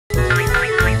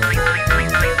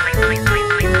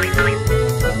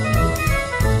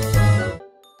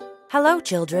Hello,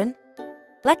 children.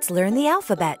 Let's learn the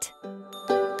alphabet.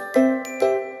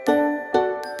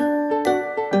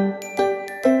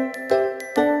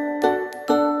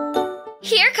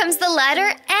 Here comes the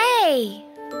letter A.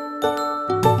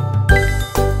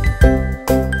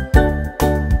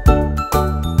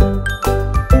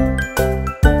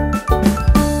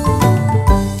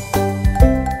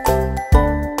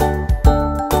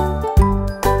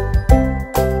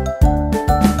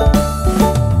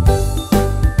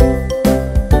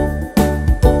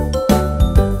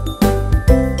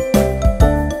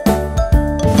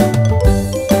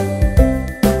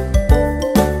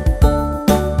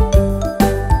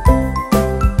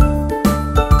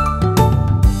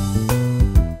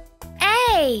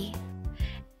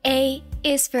 A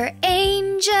is for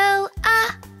angel,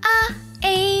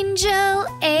 angel.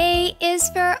 A is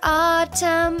for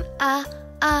autumn,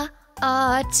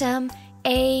 autumn.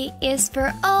 A is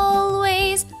for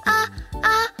always,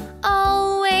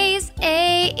 always.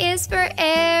 A is for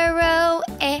arrow,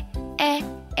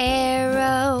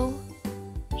 arrow.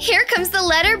 Here comes the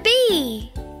letter B.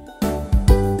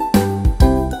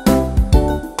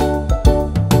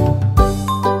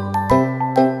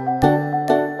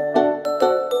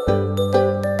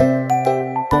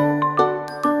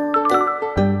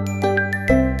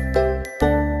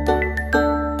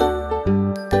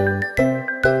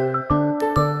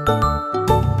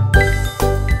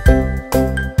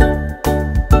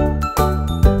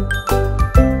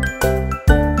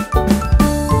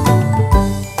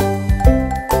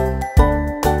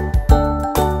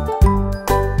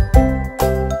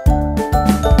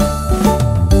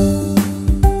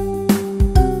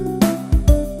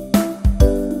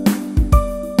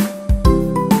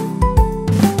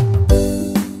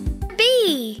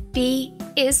 B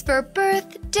is for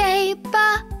birthday,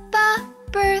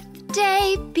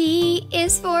 birthday. B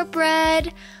is for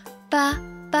bread,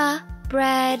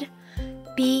 bread.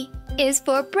 B is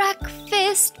for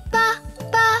breakfast,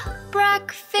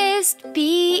 breakfast.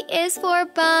 B is for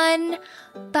bun,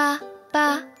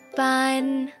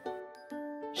 bun.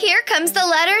 Here comes the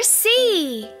letter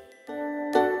C.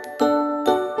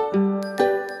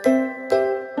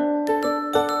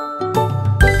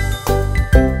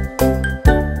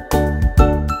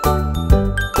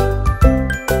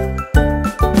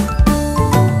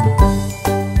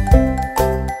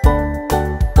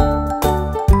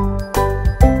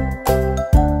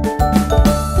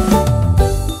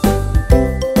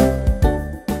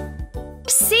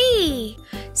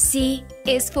 C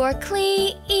is for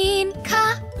clean,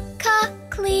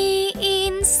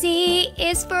 clean. C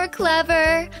is for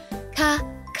clever,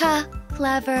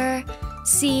 clever.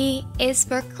 C is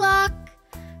for clock,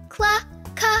 clock.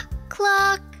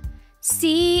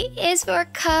 C is for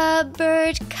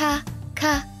cupboard,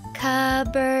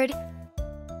 cupboard.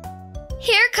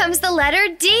 Here comes the letter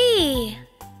D.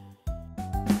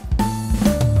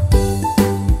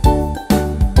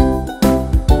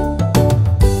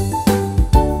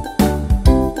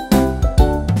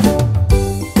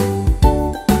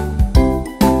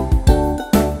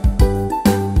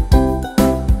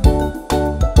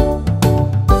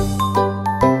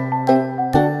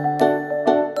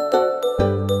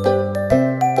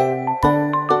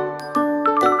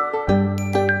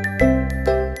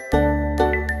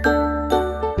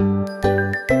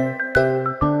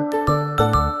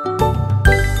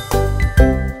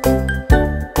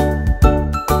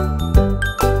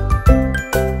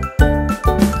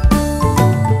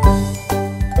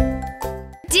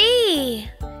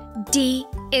 D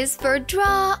is for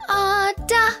draw,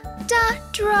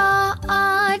 draw.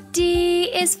 D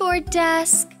is for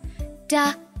desk,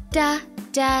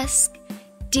 desk.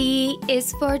 D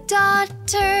is for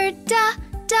daughter,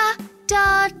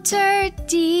 daughter.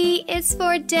 D is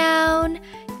for down,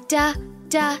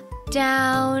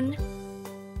 down.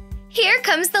 Here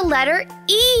comes the letter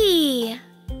E.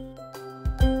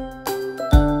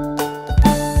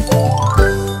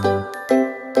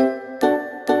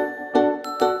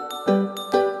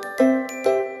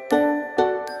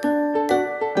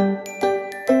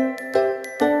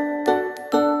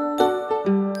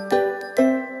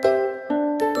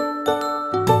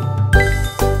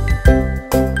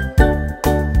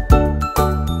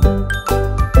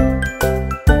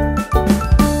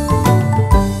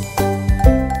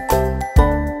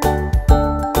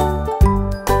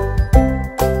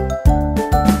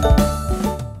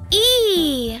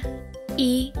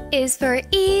 Is for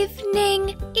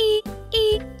evening,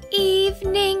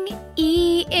 evening.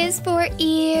 E is for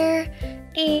ear,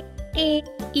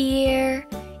 ear.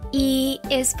 E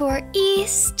is for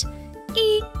east,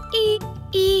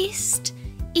 east.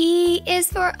 E is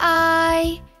for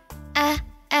eye,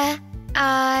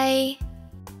 I.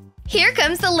 Here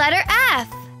comes the letter F.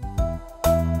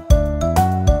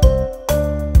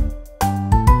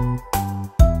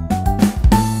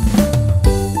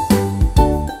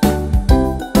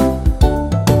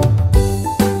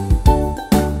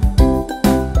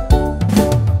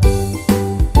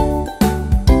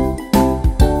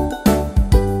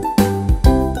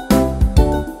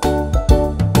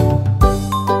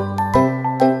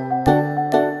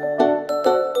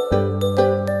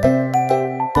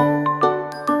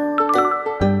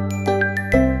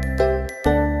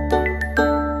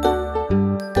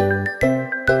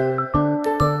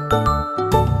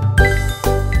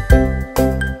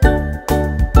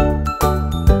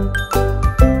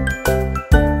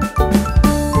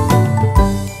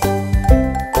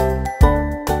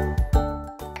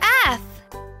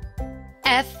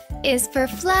 F is for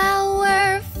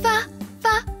flower,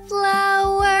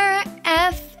 flower.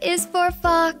 F is for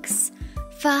fox,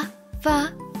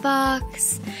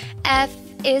 fox. F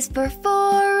is for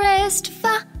forest,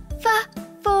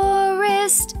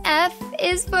 forest. F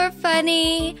is for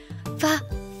funny,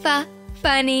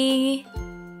 funny.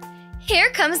 Here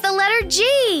comes the letter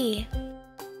G.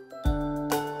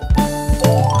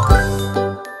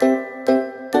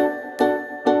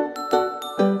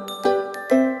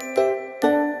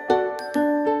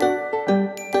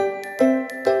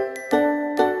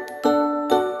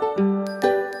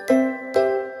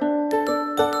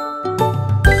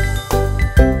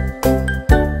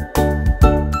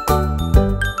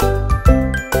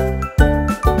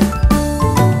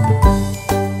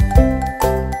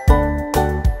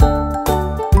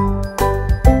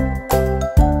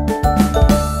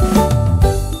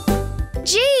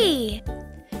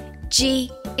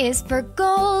 G is for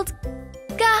gold,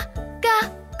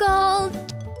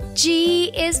 gold. G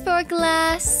is for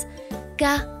glass,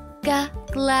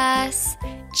 glass.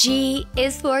 G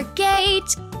is for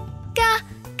gate,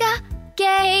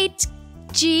 gate.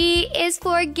 G is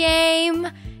for game,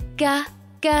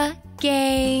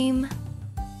 game.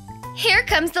 Here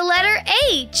comes the letter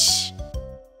H.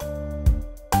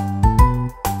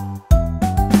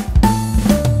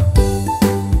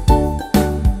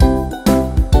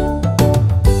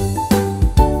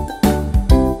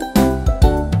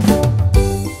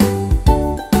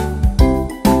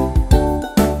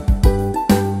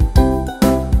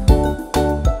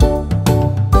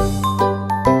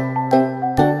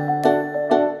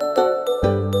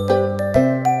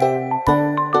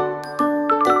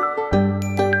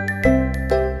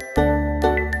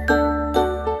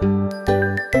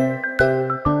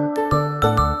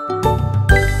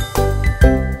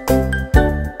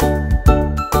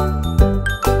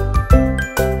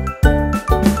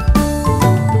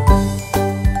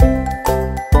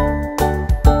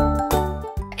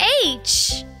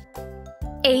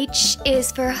 H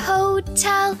is for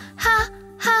hotel,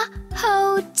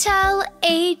 hotel.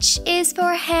 H is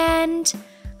for hand,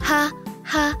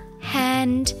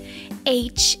 hand.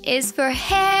 H is for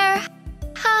hair,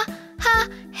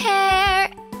 hair.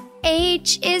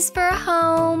 H is for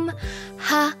home,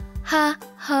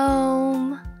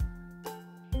 home.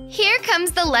 Here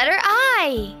comes the letter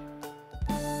I.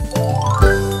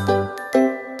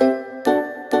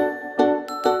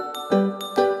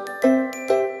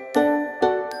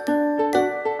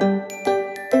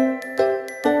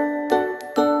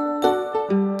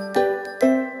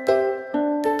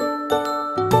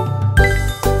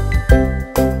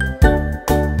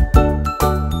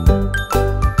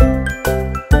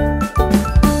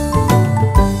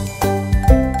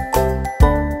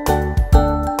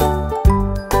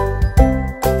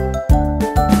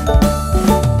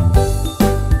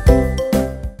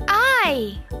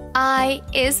 I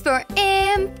is for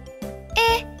imp,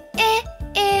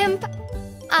 imp.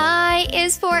 I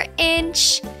is for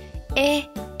inch,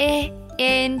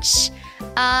 inch.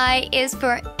 I is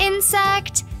for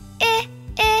insect,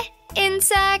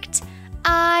 insect.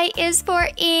 I is for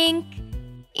ink,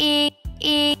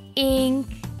 ink.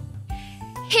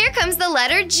 Here comes the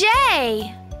letter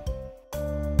J.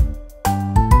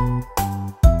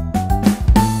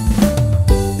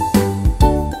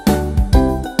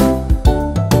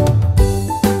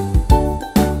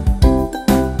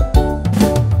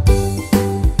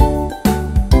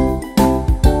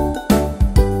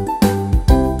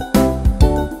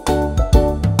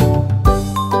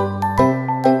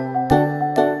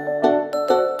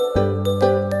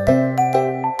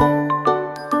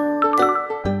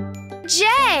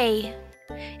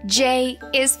 J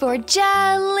is for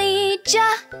jelly,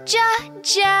 jelly.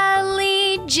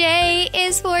 J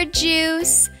is for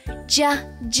juice,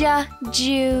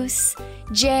 juice.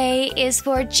 J is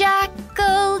for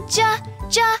jackal, jackal.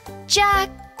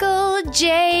 jackal.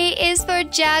 J is for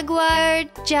jaguar.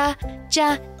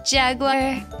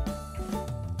 Jaguar.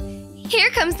 Here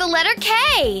comes the letter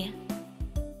K.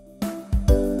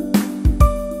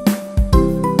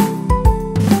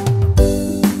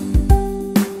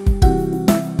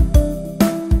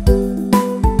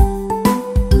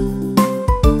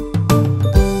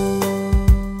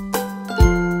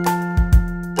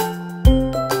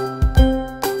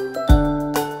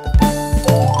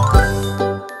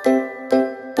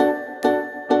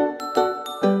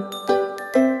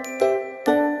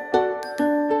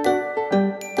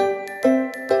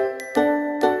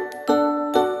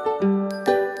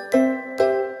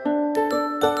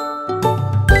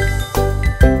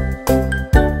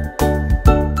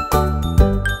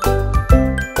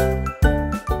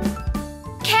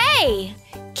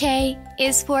 K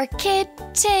is for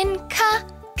kitten.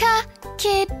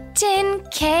 Kitten.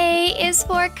 K is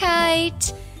for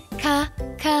kite.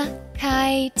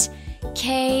 Kite.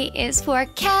 K is for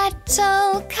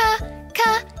kettle.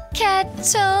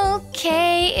 Kettle.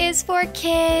 K is for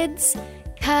kids.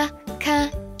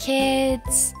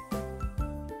 Kids.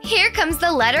 Here comes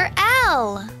the letter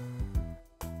L.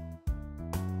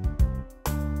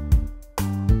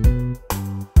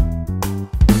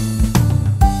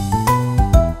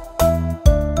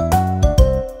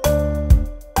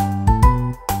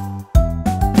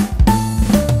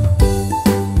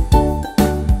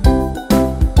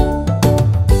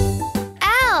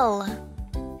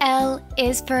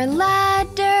 Is for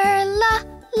ladder.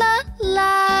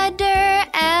 Ladder.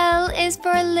 L is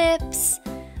for lips.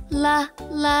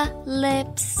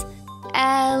 Lips.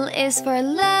 L is for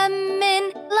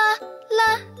lemon.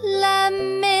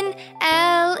 Lemon.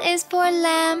 L is for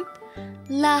lamp.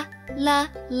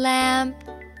 Lamp.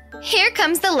 Here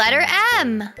comes the letter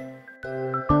M.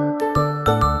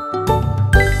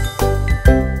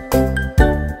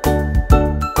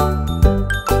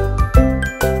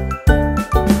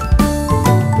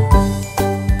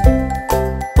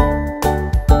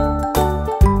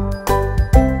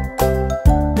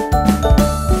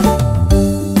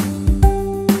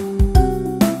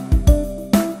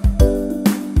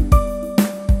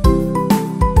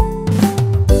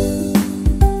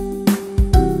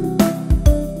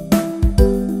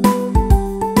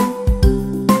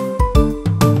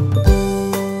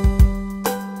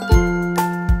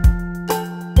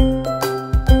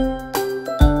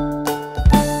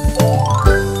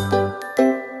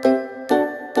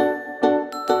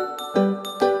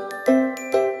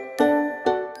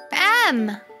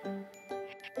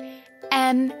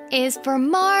 M is for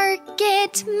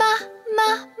market.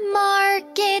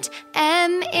 Market.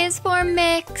 M is for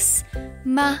mix.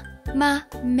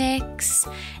 Mix.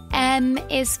 M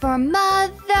is for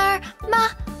mother.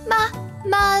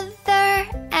 Mother.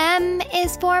 M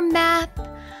is for map.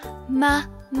 Map.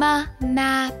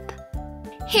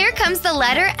 Here comes the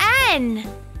letter N.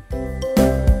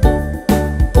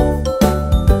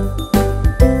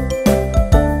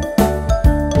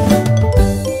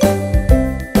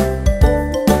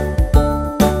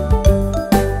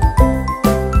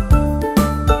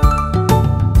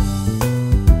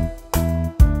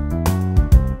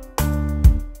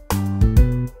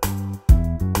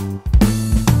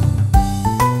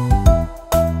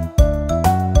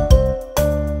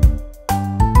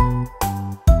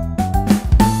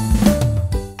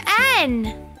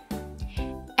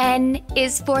 N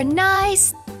is for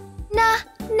nice.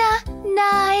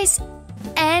 Nice.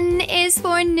 N is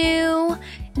for new.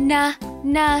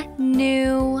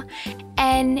 New.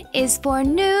 N is for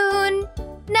noon.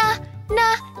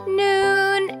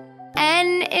 Noon.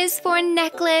 N is for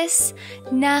necklace.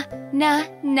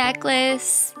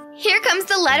 Necklace. Here comes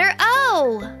the letter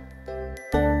O.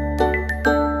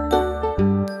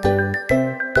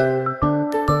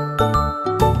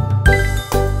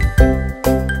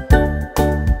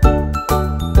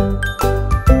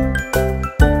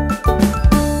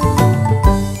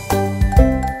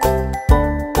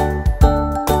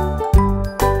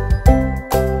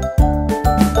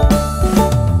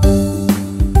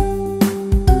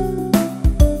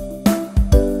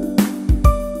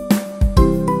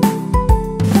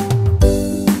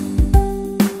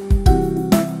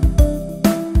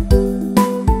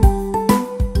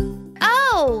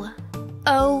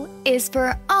 Is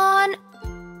for on.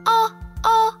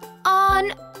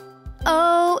 On.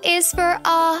 O is for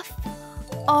off.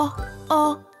 Off.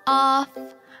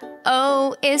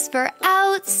 O is for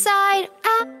outside.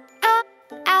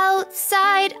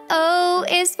 Outside. O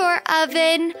is for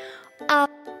oven.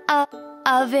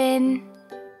 Oven.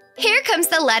 Here comes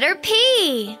the letter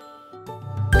P.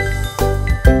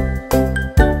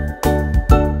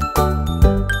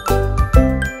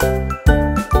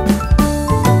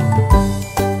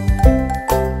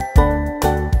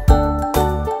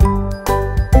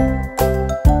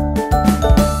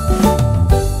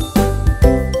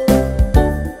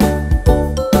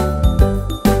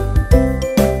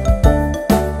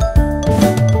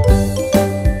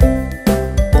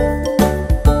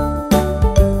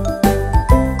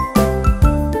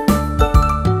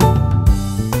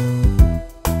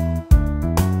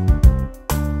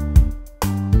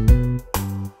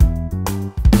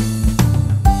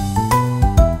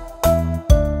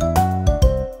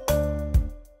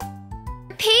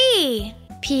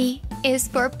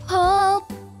 for pulp,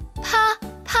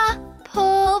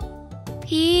 pulp.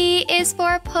 P is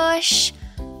for push,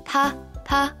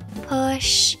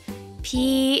 push.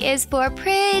 P is for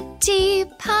pretty,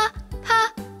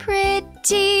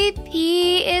 pretty.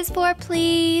 P is for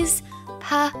please,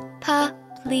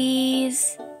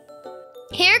 please.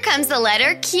 Here comes the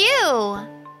letter Q.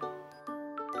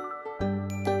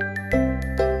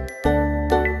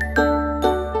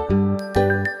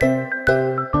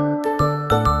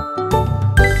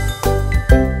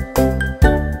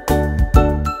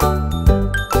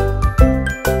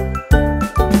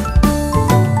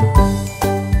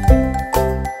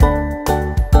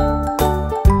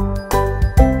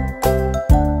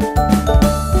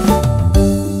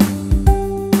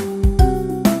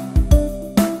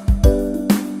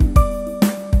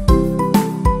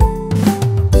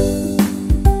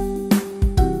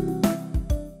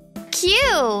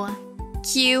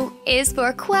 Q is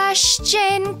for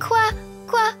question,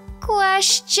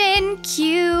 question.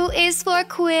 Q is for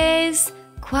quiz,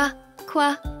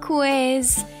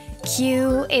 quiz.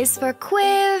 Q is for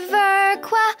quiver,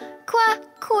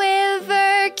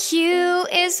 quiver. Q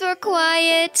is for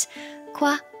quiet,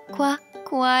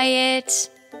 quiet.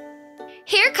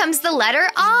 Here comes the letter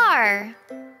R.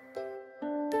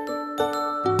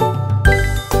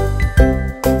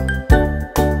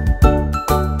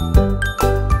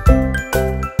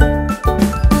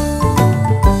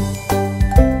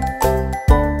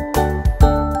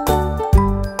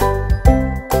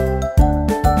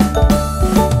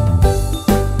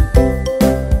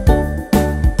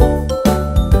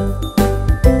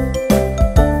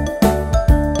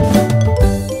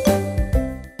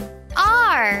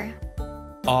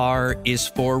 R is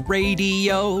for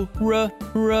radio,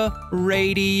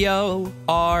 radio.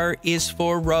 R is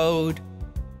for road,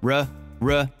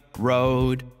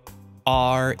 road.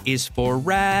 R is for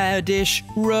radish,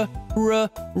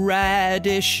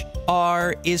 radish.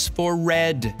 R is for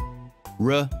red,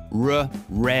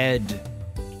 red.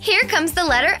 Here comes the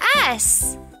letter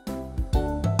S.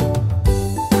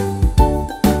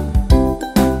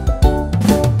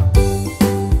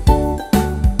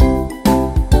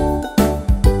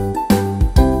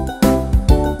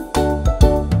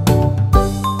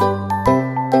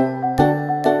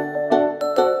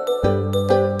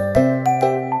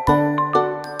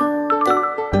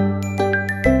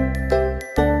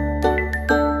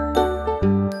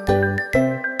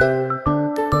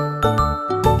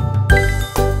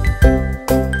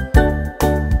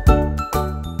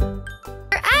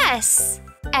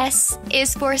 S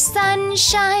is for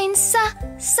sunshine,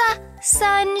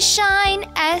 sunshine.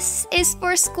 S is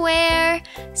for square,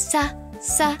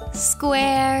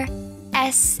 square.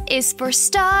 S is for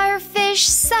starfish,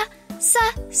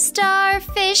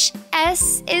 starfish.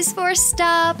 S is for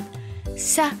stop,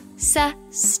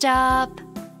 stop.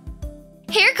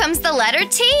 Here comes the letter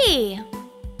T.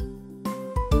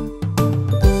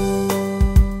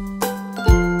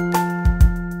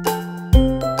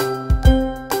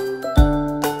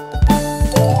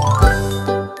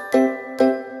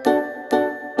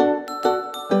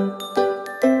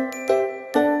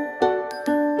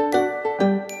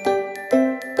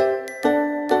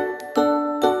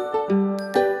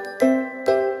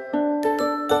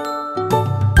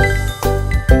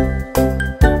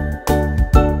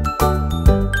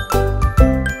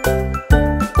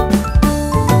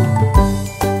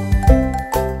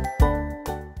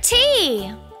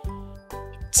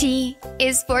 T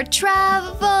is for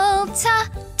travel,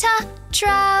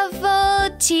 travel.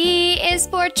 T is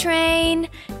for train,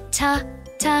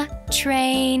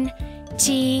 train.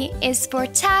 T is for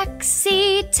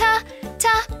taxi,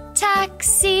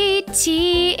 taxi.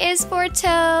 T is for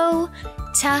toe,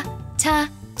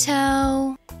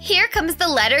 toe. Here comes the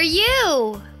letter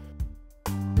U.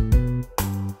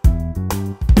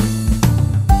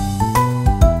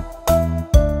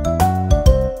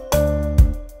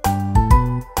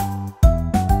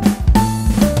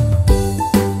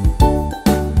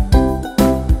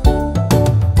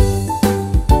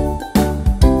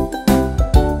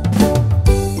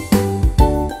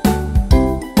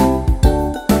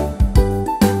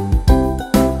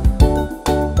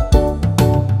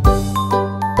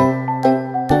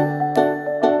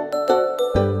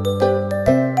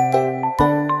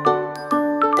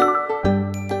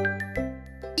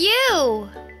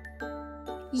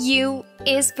 U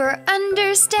is for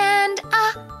understand,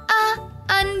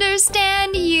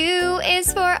 understand. U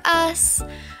is for us,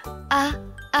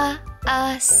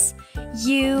 us.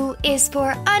 U is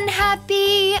for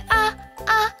unhappy,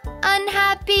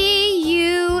 unhappy.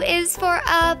 U is for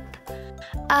up,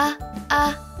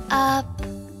 up.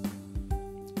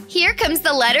 Here comes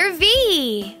the letter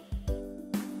V.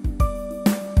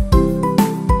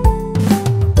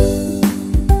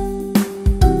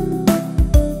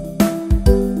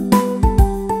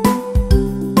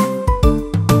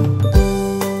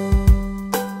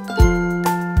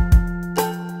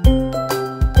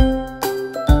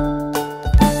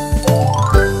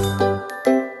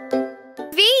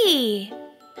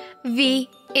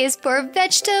 is for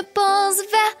vegetables.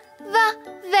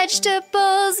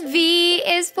 Vegetables. V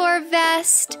is for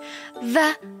vest.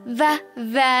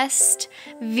 Vest.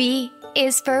 V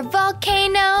is for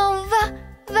volcano.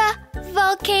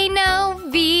 Volcano.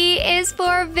 V is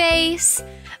for vase.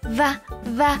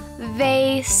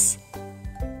 Vase.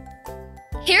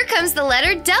 Here comes the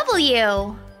letter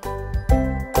W.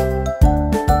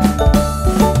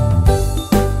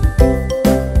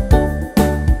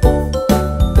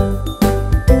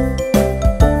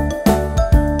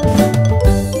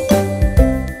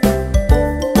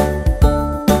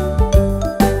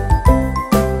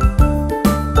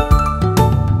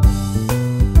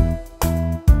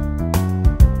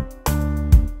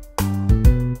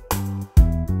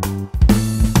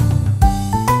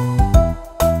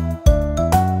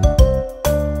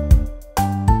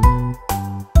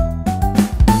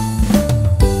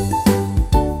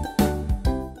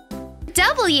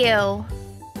 W.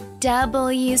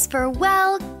 W's for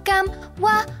welcome.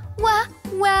 Welcome.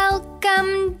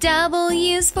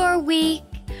 W's for week.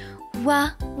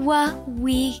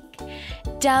 Week.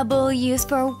 W's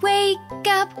for wake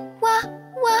up.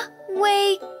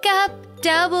 Wake up.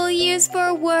 W's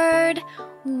for word.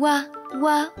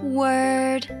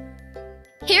 Word.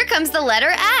 Here comes the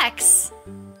letter X.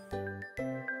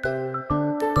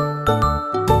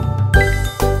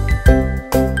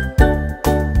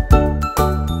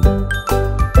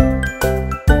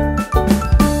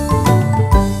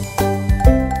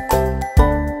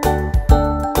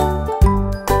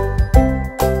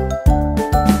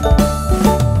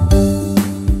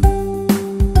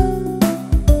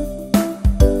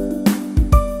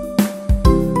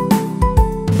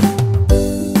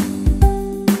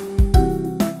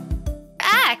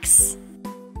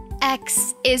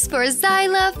 X is for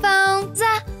xylophone.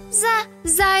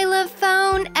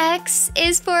 Xylophone. X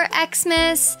is for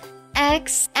Xmas.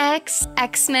 Xmas.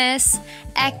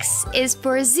 X is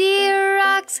for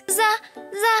Xerox.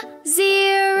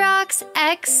 Xerox.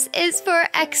 X is for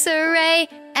X-ray.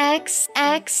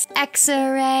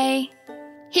 X-ray.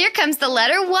 Here comes the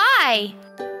letter Y.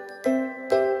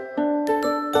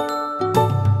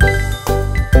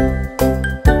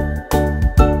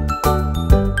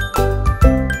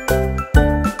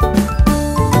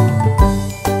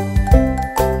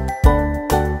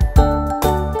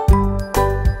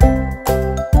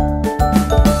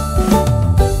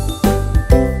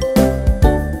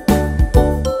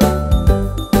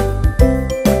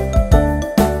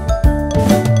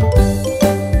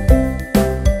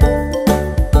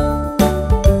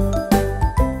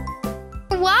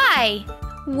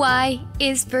 Y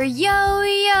is for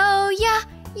yo-yo,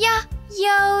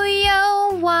 yo-yo.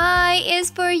 Y is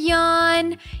for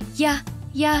yawn,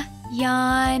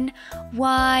 yawn.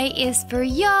 Y is for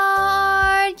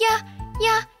yard,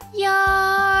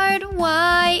 yard.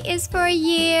 Y is for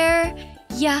year,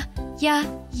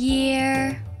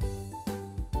 year.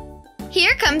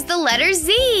 Here comes the letter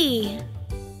Z.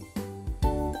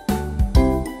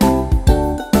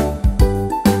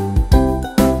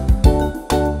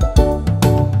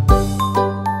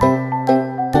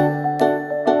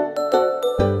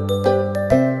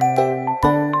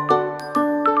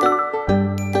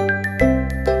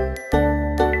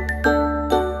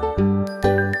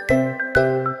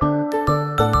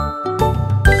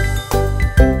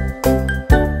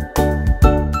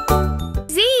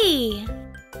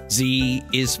 Z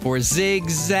is for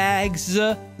zigzag,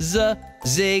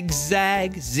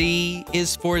 zigzag. Z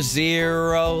is for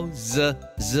zero,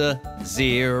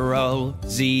 zero.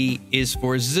 Z is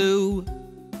for zoo,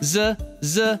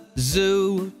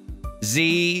 zoo.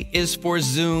 Z is for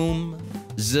zoom,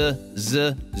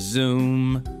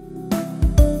 zoom.